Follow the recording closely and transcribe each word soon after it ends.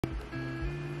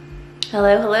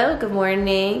Hello, hello, good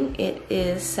morning. It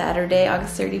is Saturday,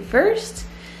 August 31st.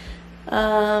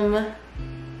 Yeah,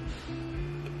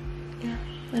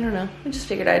 I don't know. I just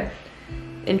figured I'd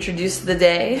introduce the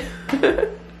day.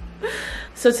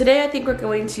 So today I think we're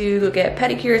going to go get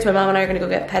pedicures. My mom and I are gonna go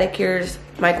get pedicures.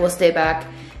 Mike will stay back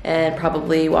and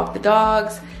probably walk the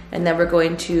dogs. And then we're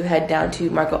going to head down to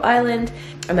Marco Island.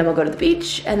 And then we'll go to the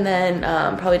beach and then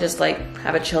probably just like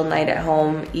have a chill night at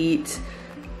home, eat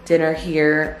dinner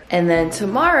here. And then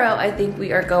tomorrow I think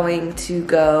we are going to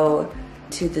go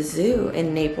to the zoo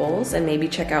in Naples and maybe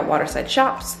check out waterside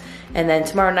shops. And then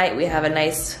tomorrow night we have a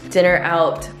nice dinner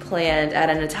out planned at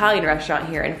an Italian restaurant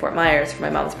here in Fort Myers for my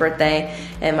mom's birthday,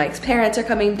 and Mike's parents are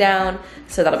coming down,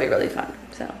 so that'll be really fun.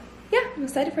 So yeah, I'm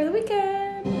excited for the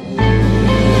weekend.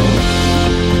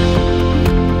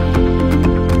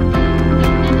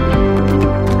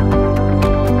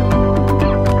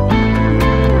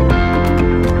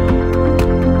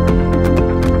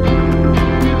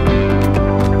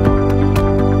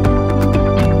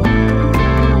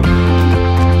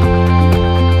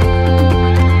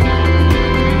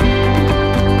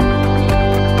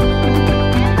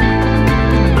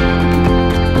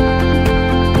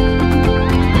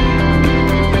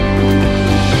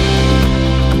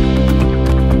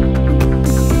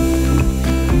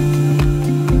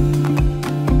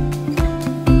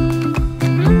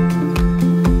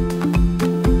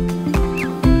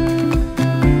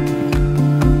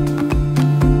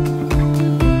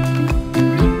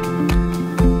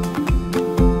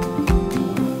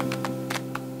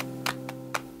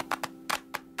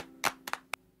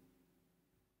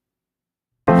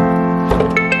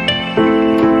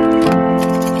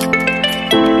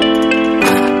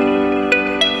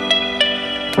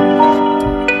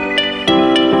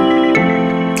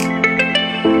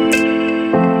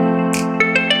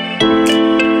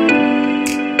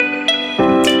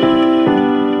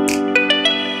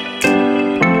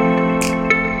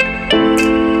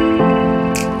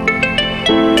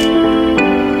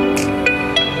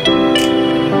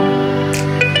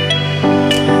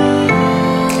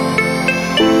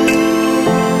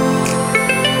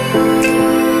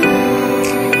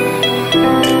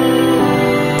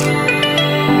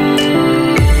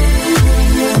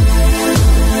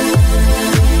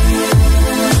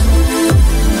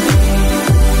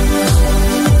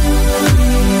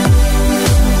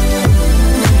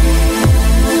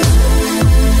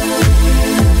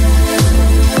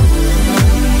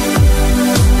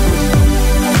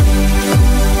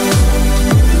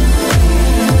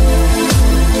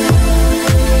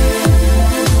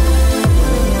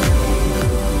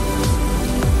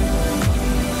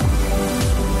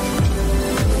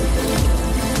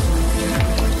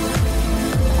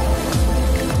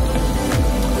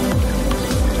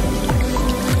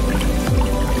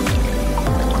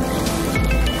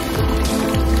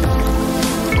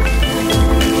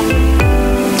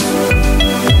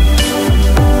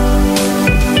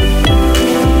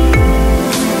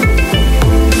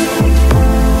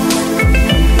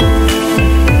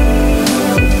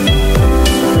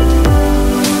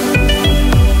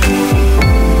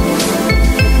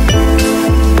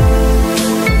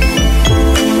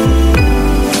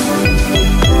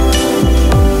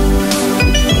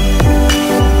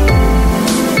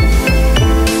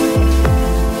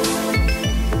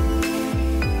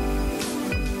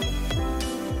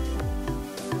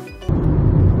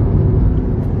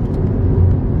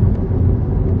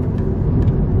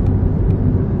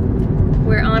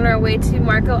 Way to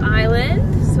Marco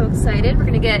Island. So excited. We're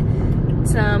gonna get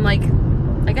some, like,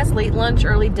 I guess late lunch,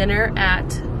 early dinner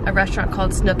at a restaurant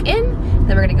called Snook Inn.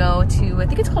 Then we're gonna go to, I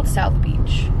think it's called South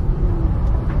Beach.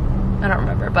 I don't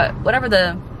remember, but whatever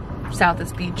the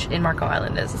southest beach in Marco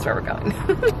Island is, that's where we're going.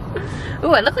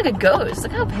 Ooh, I look like a ghost.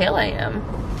 Look how pale I am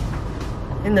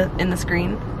in the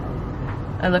screen.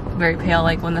 I look very pale,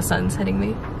 like when the sun's hitting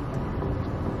me.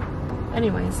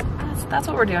 Anyways, that's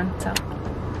what we're doing. So.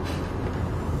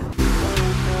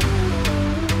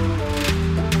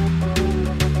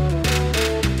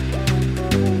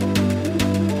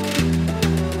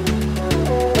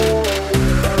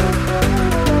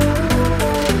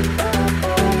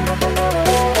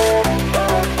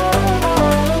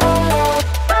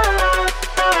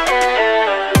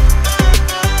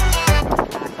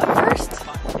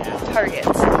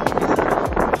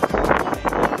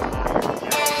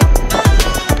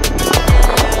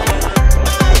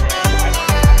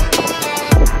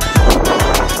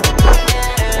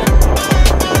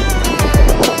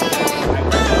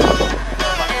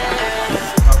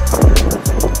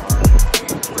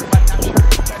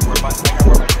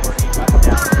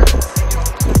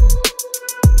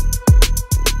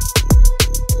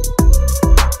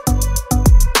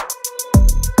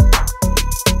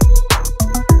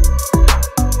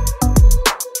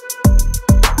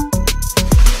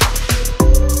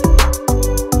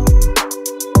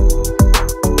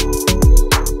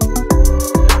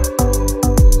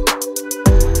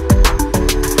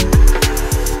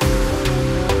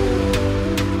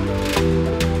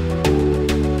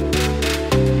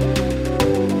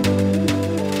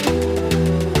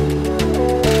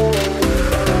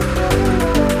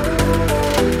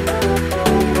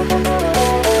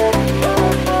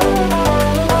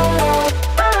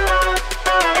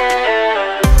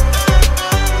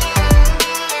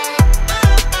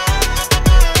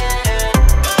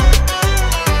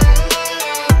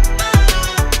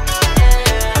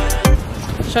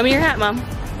 Show me your hat, Mom.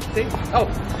 See? Oh.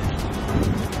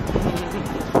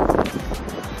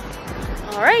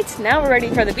 All right, now we're ready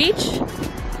for the beach.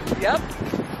 Yep.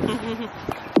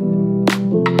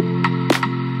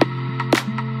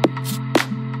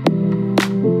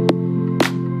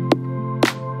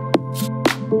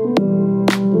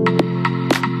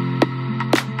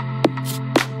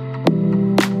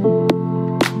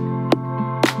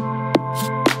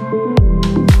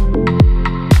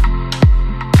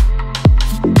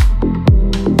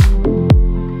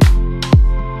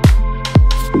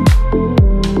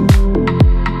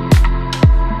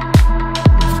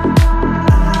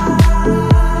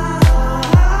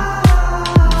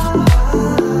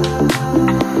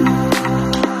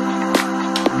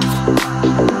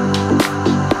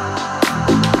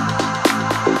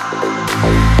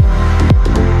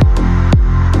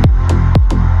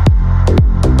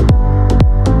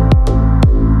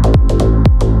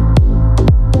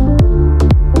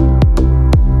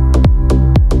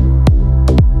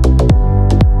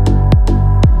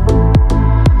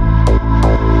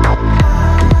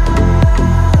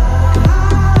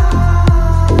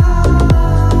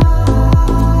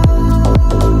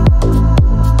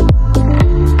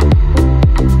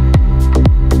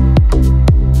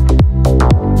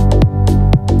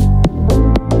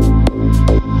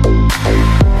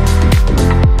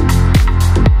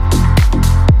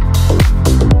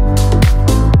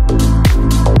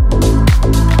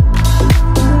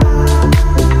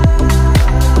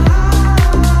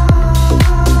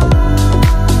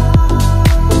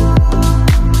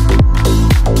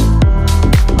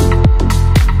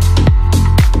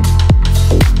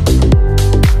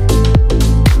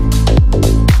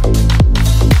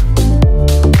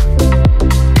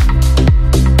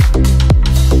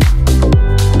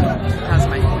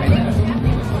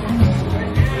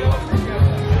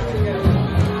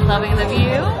 Loving the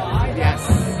view? Yes.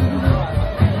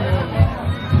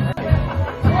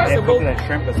 They have coconut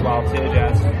shrimp as well too,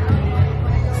 Jess.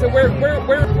 So where?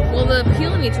 Well, the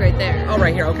peel meat's right there. Oh,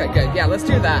 right here. Okay, good. Yeah, let's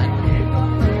do that.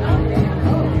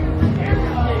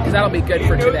 Because that'll be good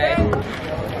for today.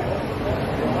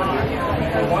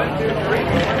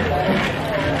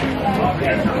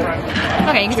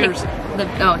 Okay, you can Cheers. take the,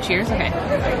 oh, cheers, okay.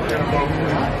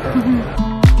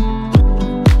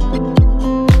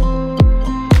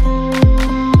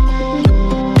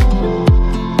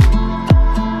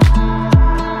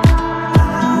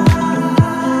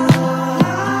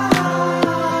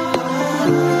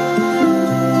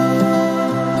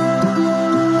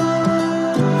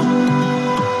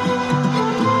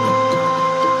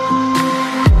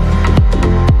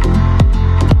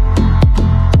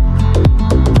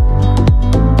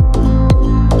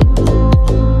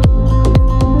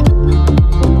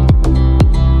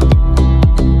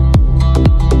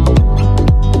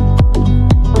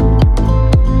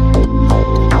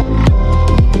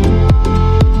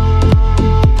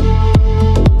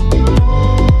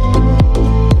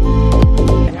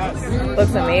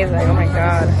 Looks amazing, oh my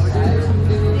god.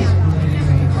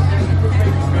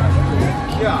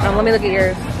 Let me look at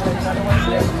yours.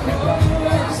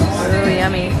 Ooh,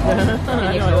 yummy. Pina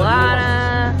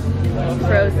colada,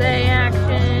 rosé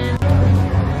action.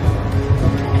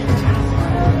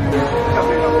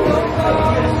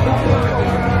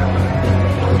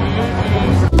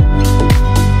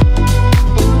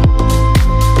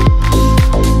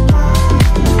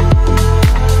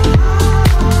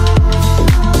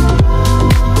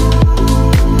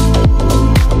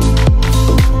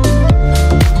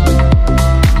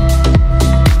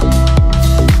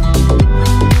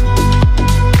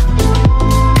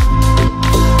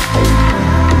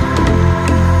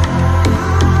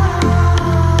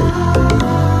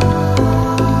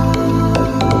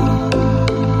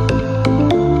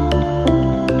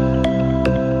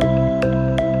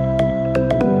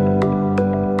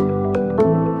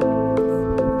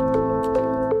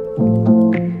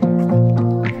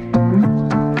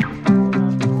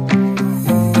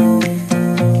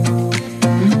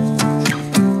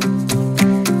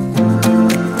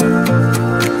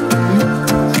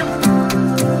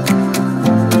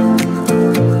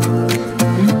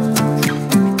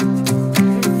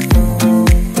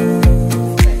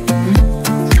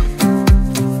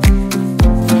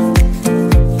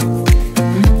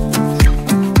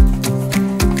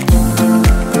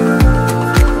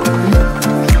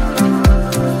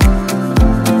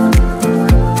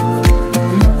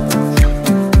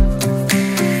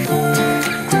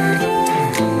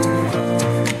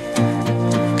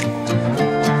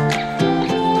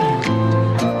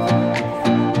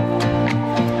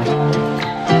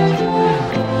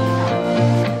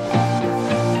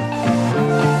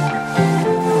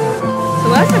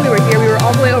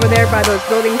 by those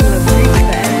buildings in the street.